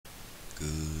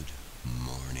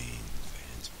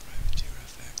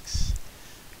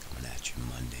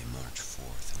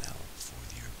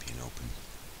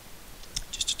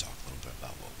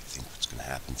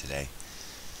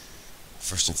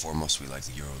First and foremost, we like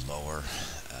the euro lower.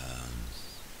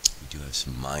 We do have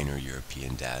some minor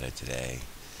European data today.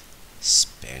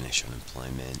 Spanish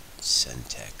unemployment,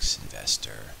 Centex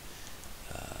investor,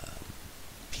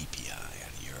 PPI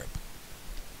out of Europe.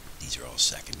 These are all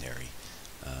secondary.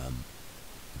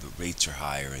 The rates are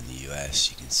higher in the U.S.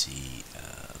 You can see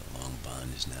the long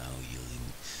bond is now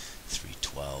yielding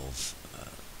 3.12,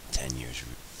 10 years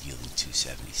yielding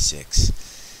 2.76.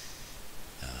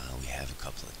 We have a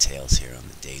couple of tails here on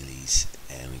the dailies,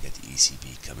 and we got the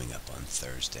ECB coming up on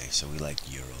Thursday. So we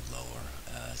like euro lower.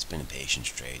 It's been a patience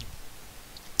trade.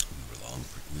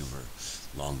 We were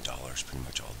long dollars pretty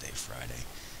much all day Friday.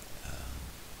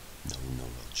 No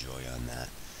real joy on that,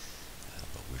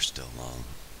 but we're still long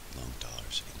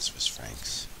dollars against Swiss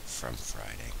francs from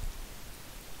Friday.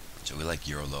 So we like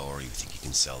euro lower. You think you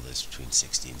can sell this between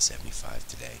 60 and 75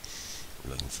 today.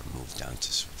 We're looking for a move down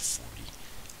to sort of 40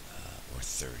 or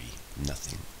 30.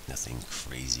 Nothing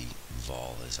crazy.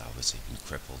 Vol has obviously been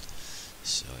crippled,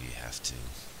 so you have to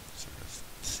sort of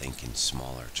think in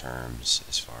smaller terms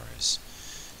as far as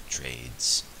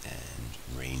trades and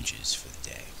ranges for the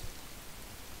day.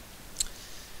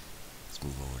 Let's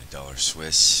move over to dollar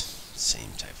Swiss.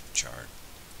 Same type of chart.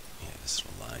 Yeah, this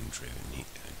little line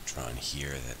drawn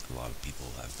here that a lot of people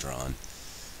have drawn.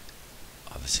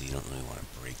 Obviously, you don't really want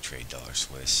to break trade dollar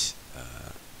Swiss.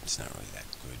 It's not really that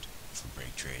good for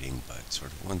break trading, but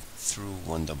sort of through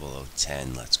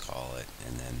 10010, let's call it,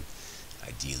 and then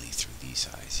ideally through these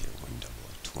highs here,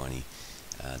 10020.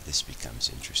 This becomes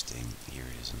interesting. Here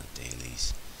it is on the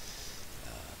dailies.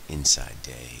 Inside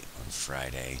day on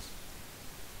Friday.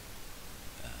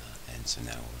 And so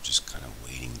now we're just kind of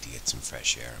waiting to get some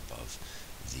fresh air above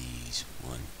these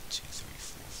 1, 2, 3,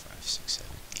 4, 5, 6,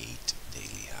 7, 8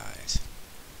 daily highs.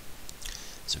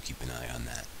 So keep an eye on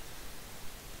that.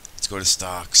 Let's go to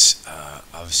stocks.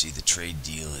 Obviously the trade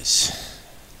deal is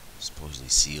supposedly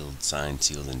signed,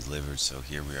 sealed, and delivered. So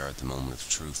here we are at the moment of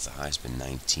truth. The high's been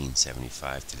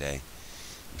 1975 today.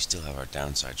 We still have our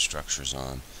downside structures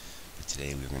on, but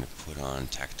today we're going to put on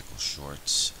tactical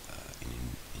shorts in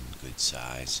good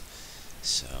size.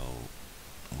 So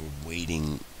we're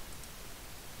waiting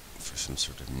for some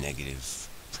sort of negative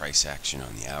price action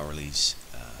on the hourlies.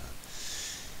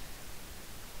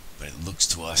 But it looks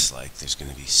to us like there's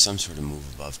going to be some sort of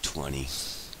move above 20.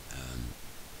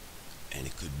 And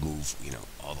it could move,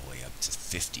 all the way up to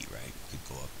 50, right? It could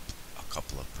go up a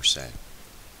couple of percent.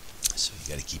 So you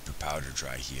got to keep your powder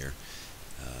dry here.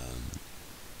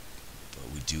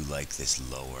 But we do like this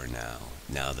lower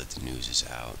now that the news is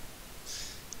out.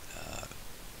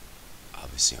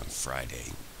 Obviously on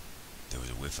Friday there was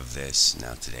a whiff of this.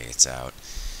 Now today it's out.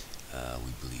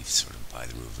 We believe sort of buy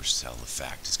the rumor, sell the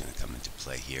fact is going to come into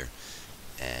play here,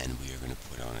 and we are going to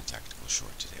put on a tactical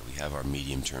short today. We have our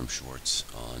medium-term shorts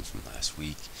on from last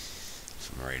week,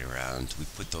 from right around. We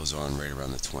put those on right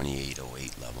around the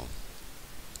 28.08 level,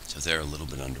 so they're a little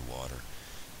bit underwater,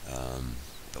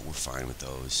 but we're fine with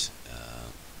those.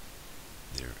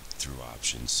 They're through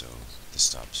options, so the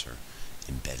stops are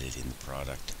embedded in the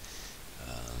product.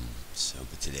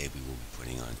 But today we will be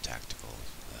putting on tactical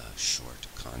short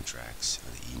contracts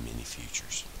on the E-mini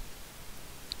futures.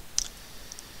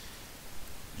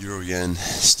 Euro yen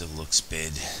still looks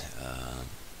bid.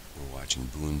 We're watching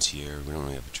boons here. We don't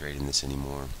really have a trade in this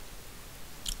anymore.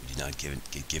 We did not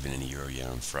get given any euro yen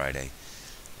on Friday,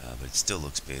 but it still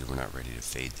looks bid. We're not ready to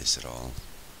fade this at all.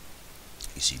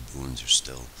 You see boons are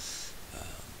still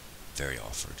very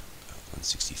offered,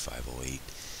 165.08.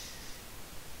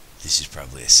 This is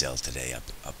probably a sell today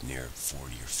up near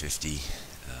 40 or 50.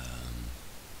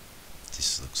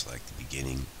 This looks like the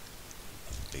beginning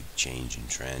of a big change in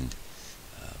trend.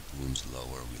 Boons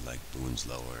lower. We like boons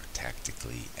lower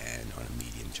tactically and on a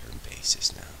medium-term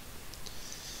basis now.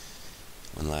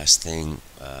 One last thing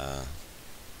we'll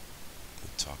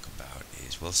talk about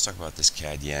is, let's talk about this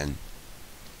CAD yen.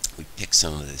 We picked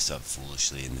some of this up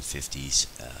foolishly in the 50s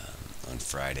on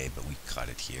Friday, but we caught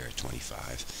it here at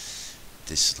 25.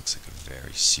 This looks like a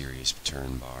very serious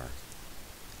turn bar.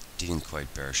 Didn't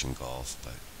quite bearish engulf,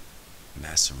 but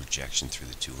massive rejection through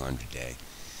the 200-day.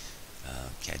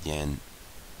 CAD yen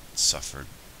suffered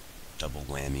double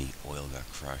whammy. Oil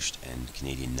got crushed, and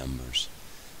Canadian numbers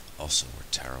also were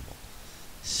terrible.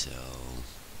 So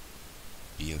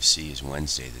BOC is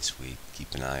Wednesday this week.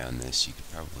 Keep an eye on this. You could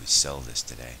probably sell this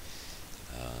today,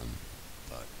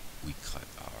 but we cut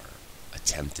our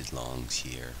attempted longs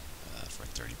here for a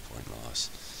 30-point loss,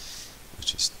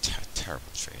 which is a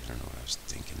terrible trade. I don't know what I was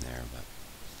thinking there, but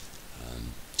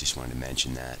just wanted to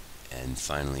mention that. And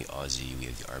finally, Aussie, we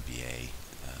have the RBA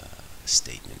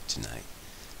statement tonight.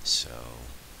 So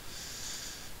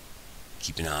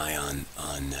keep an eye on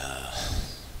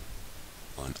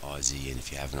Aussie, and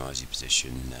if you have an Aussie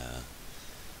position,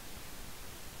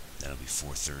 that'll be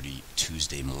 4:30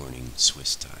 Tuesday morning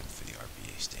Swiss time for the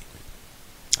RBA statement.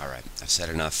 All right, I've said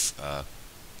enough.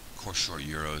 Core short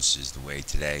euros is the way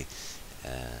today.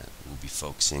 We'll be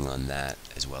focusing on that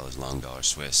as well as long dollar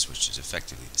Swiss, which is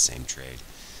effectively the same trade.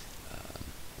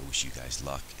 I wish you guys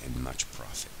luck and much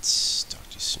profits. Talk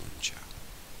to you soon. Ciao.